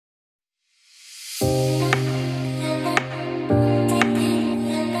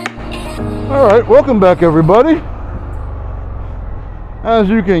Alright, welcome back everybody. As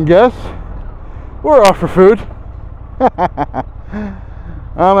you can guess, we're off for food.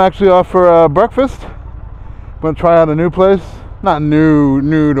 I'm actually off for breakfast. I'm going to try out a new place. Not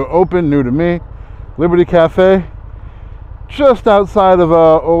new to open, new to me. Liberty Cafe. Just outside of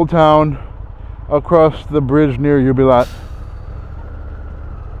Old Town, across the bridge near Ubilat.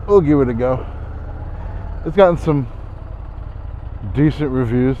 We'll give it a go. It's gotten some decent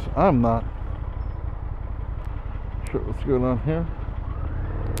reviews. I'm not sure what's going on here.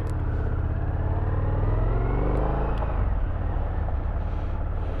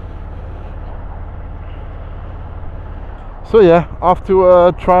 So yeah, off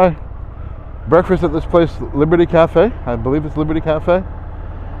to try breakfast at this place, Liberty Cafe. I believe it's Liberty Cafe.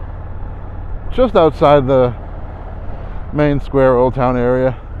 Just outside the main square, Old Town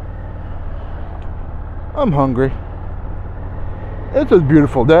area. I'm hungry. It's a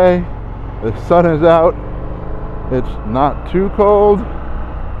beautiful day. The sun is out. It's not too cold.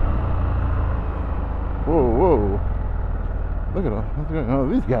 Whoa. Look at what's going on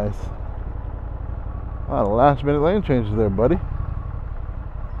with these guys. A lot of last minute lane changes there, buddy.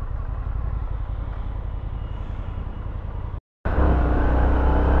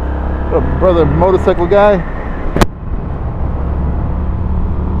 What up, brother motorcycle guy?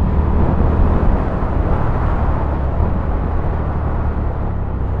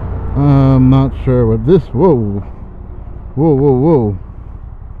 I'm not sure what this. Whoa.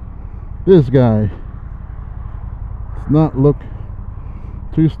 This guy does not look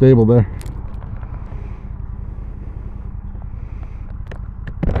too stable there.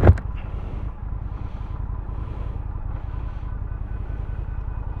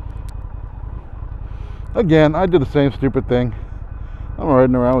 Again, I did the same stupid thing. I'm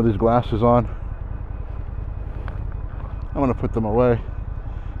riding around with these glasses on. I'm gonna put them away.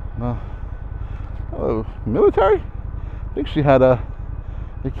 Oh, military? I think she had a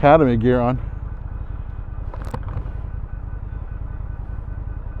academy gear on.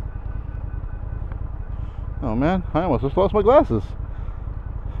 Oh man, I almost just lost my glasses.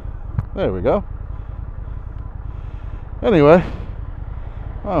 There we go. Anyway,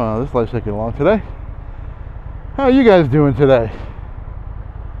 oh, this life's taking long today. How are you guys doing today?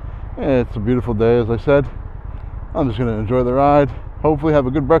 It's a beautiful day, as I said. I'm just going to enjoy the ride, hopefully have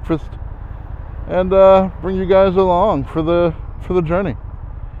a good breakfast, and bring you guys along for the journey.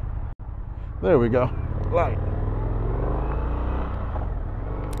 There we go. Light.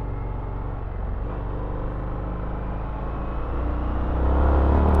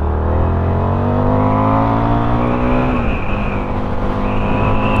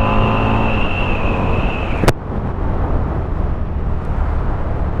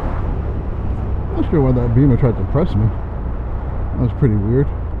 Not sure why that Beamer tried to press me. That was pretty weird.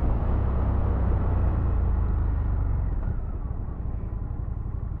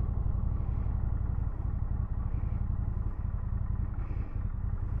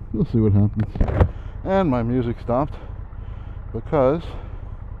 We'll see what happens. And my music stopped because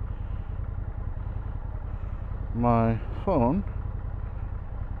my phone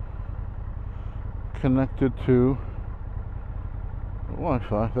connected to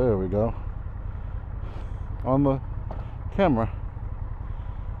Wi-Fi. There we go. On the camera.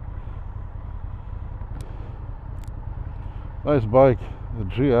 Nice bike, the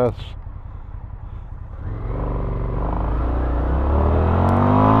GS.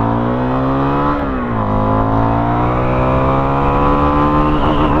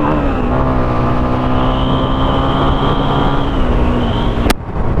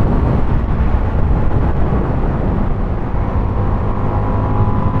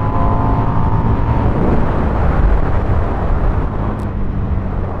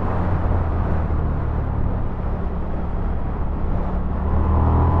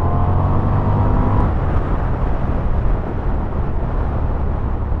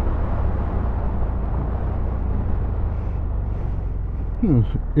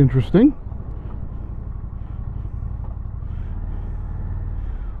 Interesting.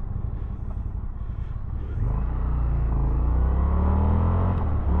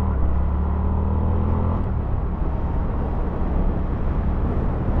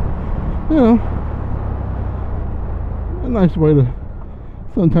 You know, a nice way to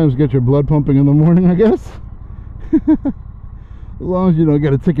sometimes get your blood pumping in the morning, I guess. As long as you don't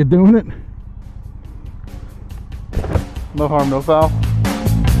get a ticket doing it. No harm, no foul.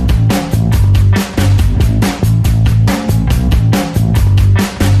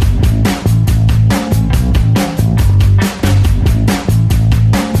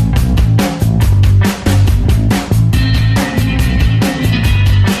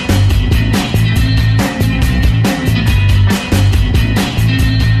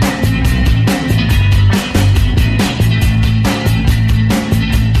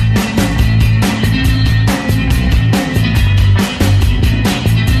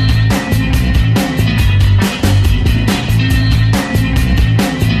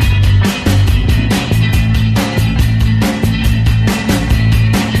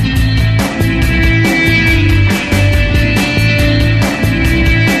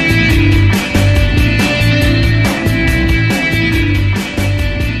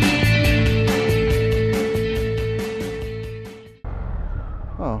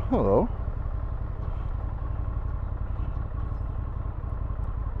 Oh, hello.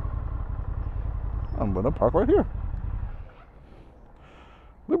 I'm gonna park right here.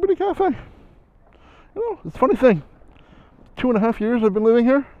 Liberty Cafe. You know, it's a funny thing. 2.5 years I've been living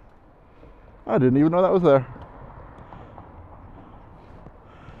here. I didn't even know that was there.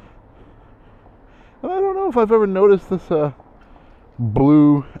 And I don't know if I've ever noticed this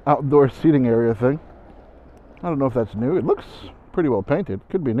blue outdoor seating area thing. I don't know if that's new. It looks pretty well painted.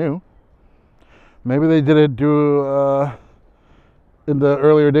 Could be new. Maybe they did it in the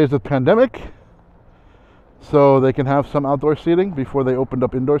earlier days of the pandemic, so they can have some outdoor seating before they opened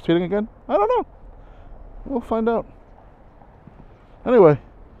up indoor seating again. I don't know. We'll find out. Anyway,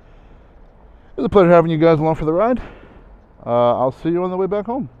 it was a pleasure having you guys along for the ride. I'll see you on the way back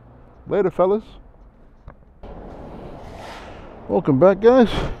home. Later, fellas. Welcome back, guys.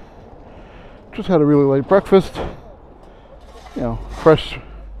 Just had a really late breakfast. You know, fresh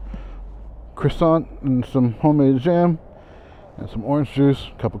croissant and some homemade jam and some orange juice,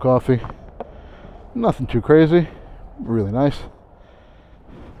 cup of coffee. Nothing too crazy. Really nice.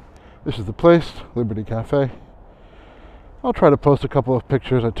 This is the place, Liberty Cafe. I'll try to post a couple of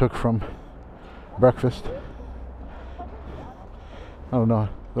pictures I took from breakfast. I don't know.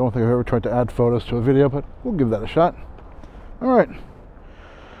 I don't think I've ever tried to add photos to a video, but we'll give that a shot. Alright.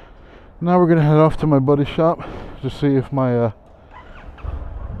 Now we're going to head off to my buddy's shop to see if my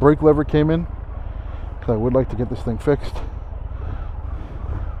brake lever came in, because I would like to get this thing fixed.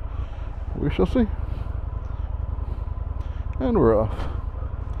 We shall see. And we're off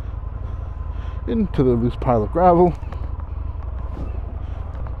into the loose pile of gravel.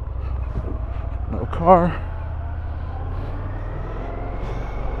 No car.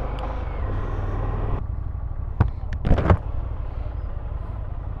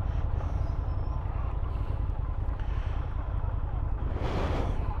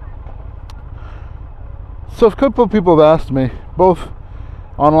 So a couple of people have asked me, both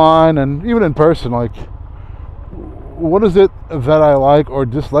online and even in person, like, what is it that I like or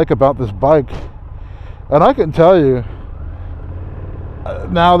dislike about this bike? And I can tell you,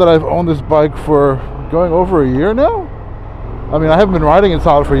 now that I've owned this bike for going over a year now, I mean, I haven't been riding it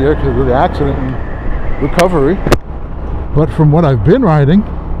solid for a year because of the accident and recovery, but from what I've been riding,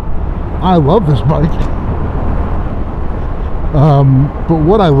 I love this bike. But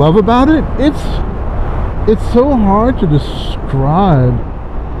what I love about it, it's so hard to describe,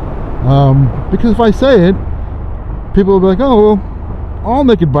 because if I say it, people will be like, oh, well, all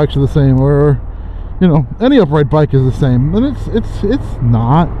naked bikes are the same, or, you know, any upright bike is the same. And it's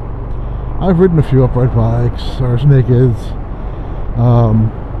not. I've ridden a few upright bikes or nakeds.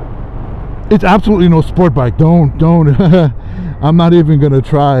 It's absolutely no sport bike. Don't I'm not even gonna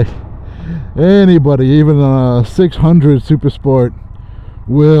try. Anybody, even a 600 Super Sport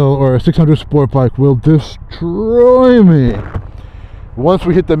will, or a 600 sport bike will destroy me once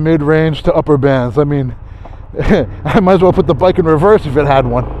we hit the mid-range to upper bands. I mean, I might as well put the bike in reverse if it had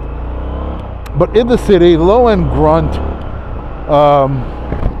one. But in the city, low-end grunt,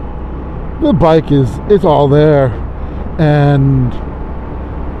 the bike it's all there, and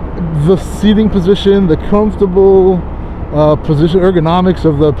the seating position, the comfortable position, ergonomics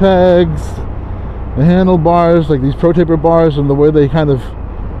of the pegs, the handlebars, like these Pro Taper bars, and the way they kind of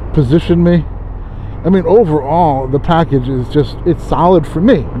position me. I mean, overall, the package is just, it's solid for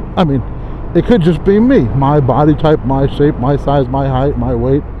me. I mean, it could just be me, my body type, my shape, my size, my height, my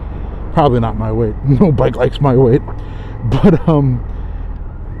weight. Probably not my weight. No bike likes my weight. But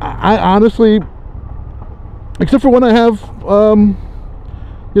I honestly, except for when I have,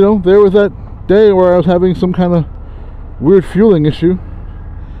 you know, there was that day where I was having some kind of weird fueling issue,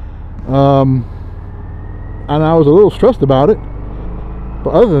 and I was a little stressed about it.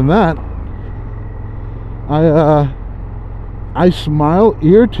 But other than that, I smile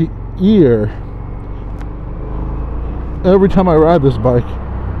ear to ear every time I ride this bike.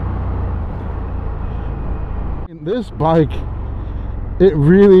 This bike, it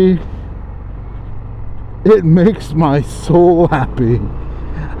makes my soul happy.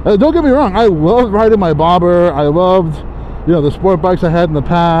 Don't get me wrong, I loved riding my bobber. I loved, you know, the sport bikes I had in the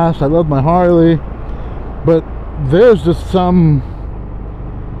past. I loved my Harley, but there's just some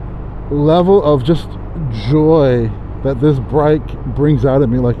level of just joy that this bike brings out of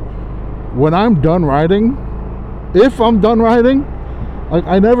me. Like, when I'm done riding, if I'm done riding, like,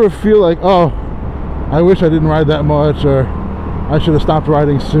 I never feel like, oh, I wish I didn't ride that much, or I should have stopped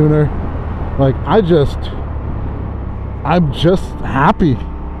riding sooner. Like, I'm just happy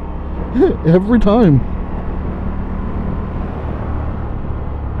every time.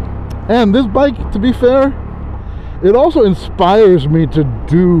 And this bike, to be fair, it also inspires me to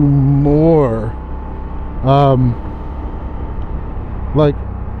do more. Like,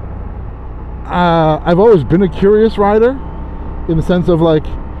 I've always been a curious rider, in the sense of like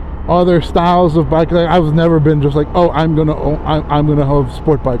other styles of bike. Like, I've never been just like, oh, I'm gonna have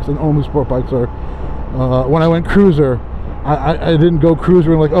sport bikes and only sport bikes. Or when I went cruiser, I didn't go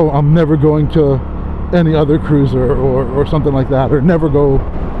cruiser and like, oh, I'm never going to any other cruiser or something like that, or never go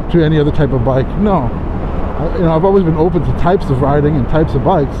to any other type of bike. No, you know, I've always been open to types of riding and types of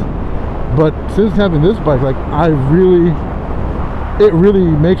bikes. But since having this bike, like, it really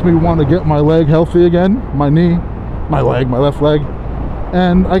makes me want to get my leg healthy again, my knee, my left leg.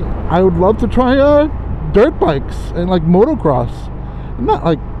 And I would love to try dirt bikes and like motocross, not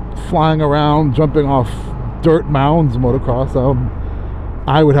like flying around, jumping off dirt mounds motocross.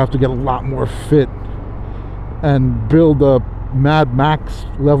 I would have to get a lot more fit and build a Mad Max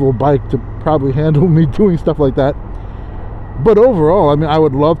level bike to probably handle me doing stuff like that. But overall, I mean, I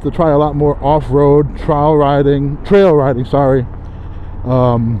would love to try a lot more off-road trail riding, sorry,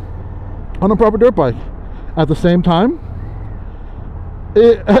 on a proper dirt bike. At the same time,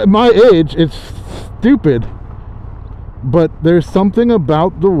 at my age, it's stupid, but there's something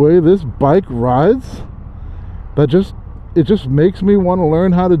about the way this bike rides that just makes me want to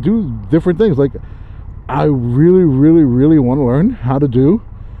learn how to do different things. Like, I really want to learn how to do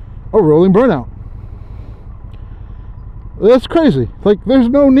a rolling burnout. That's crazy. Like, there's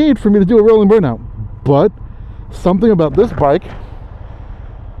no need for me to do a rolling burnout, but something about this bike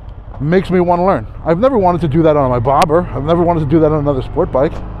makes me want to learn. I've never wanted to do that on my bobber. I've never wanted to do that on another sport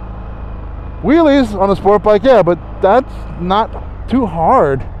bike. Wheelies on a sport bike, yeah, but that's not too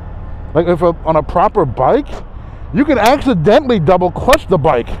hard. Like, if on a proper bike, you can accidentally double clutch the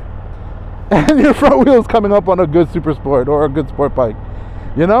bike and your front wheel is coming up on a good super sport or a good sport bike,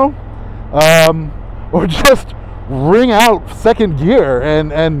 you know? Or just ring out second gear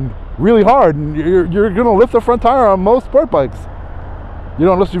and really hard, and you're gonna lift the front tire on most sport bikes. You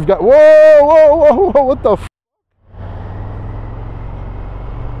know, unless you've got whoa, what the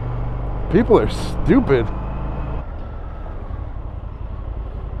people are stupid.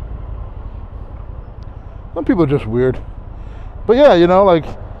 Some people are just weird. But yeah, you know, like,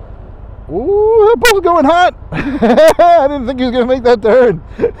 ooh, that boat's going hot. I didn't think he was gonna make that turn.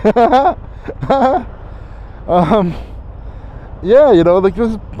 Yeah, you know, like,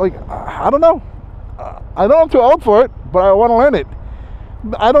 this, like, I don't know. I know I'm too old for it, but I want to learn it.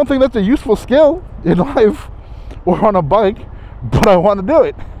 I don't think that's a useful skill in life or on a bike, but I want to do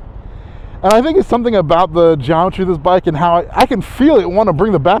it. And I think it's something about the geometry of this bike and how I can feel it want to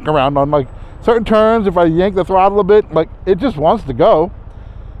bring the back around on, like, certain turns. If I yank the throttle a bit, like, it just wants to go.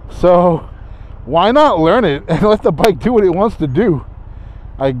 So why not learn it and let the bike do what it wants to do,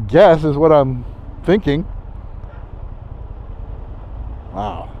 I guess, is what I'm thinking.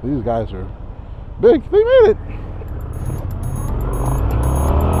 Wow, these guys are big. They made it.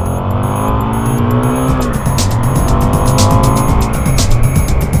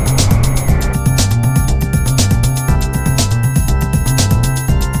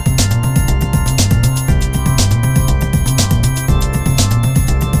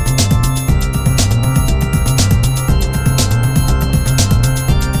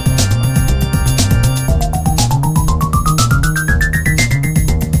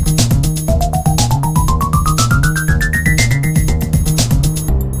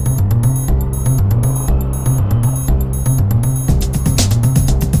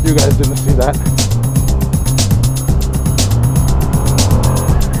 You guys didn't see that.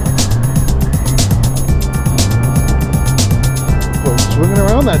 We're swinging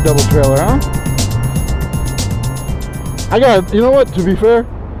around that double trailer, huh? I got, you know what, to be fair,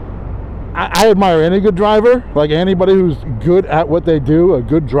 I admire any good driver, like anybody who's good at what they do, a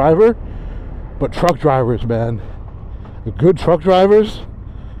good driver. But truck drivers, man, the good truck drivers,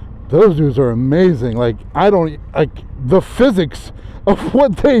 those dudes are amazing. Like, I don't, like, the physics of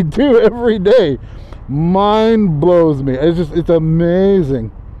what they do every day mind blows me. It's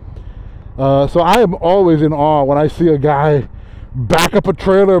amazing. So I am always in awe when I see a guy back up a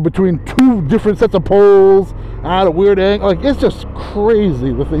trailer between two different sets of poles at a weird angle. Like, it's just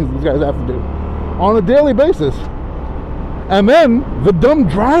crazy the things these guys have to do on a daily basis. And then the dumb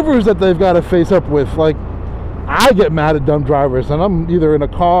drivers that they've got to face up with. Like, I get mad at dumb drivers, and I'm either in a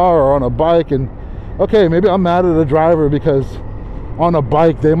car or on a bike, and okay, maybe I'm mad at a driver because on a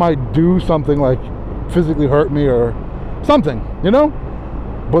bike they might do something like physically hurt me or something, you know?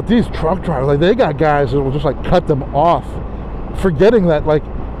 But these truck drivers, like, they got guys that will just like cut them off, forgetting that, like,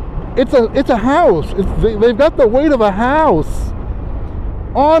 it's a house. They've got the weight of a house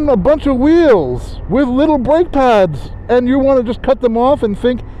on a bunch of wheels with little brake pads, and you want to just cut them off and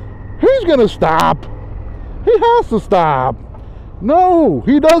think he's gonna stop. He has to stop. No,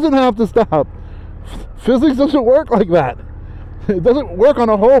 he doesn't have to stop. Physics doesn't work like that. It doesn't work on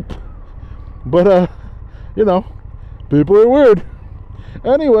a hope. But you know, people are weird.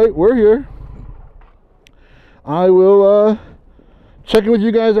 Anyway, we're here. I will check in with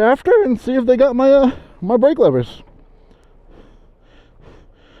you guys after and see if they got my my brake levers.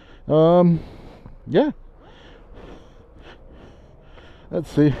 Yeah. Let's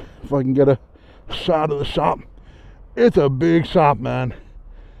see if I can get a shot of the shop. It's a big shop, man.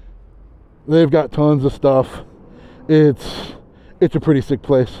 They've got tons of stuff. It's a pretty sick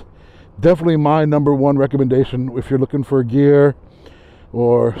place. Definitely my #1 recommendation if you're looking for gear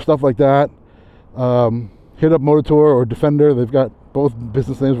or stuff like that. Hit up Mototour or Defender. They've got both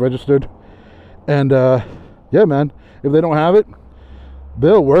business names registered. And yeah, man, if they don't have it,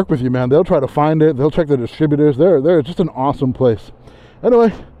 they'll work with you, man. They'll try to find it. They'll check the distributors. They're just an awesome place.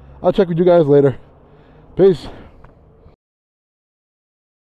 Anyway, I'll check with you guys later. Peace.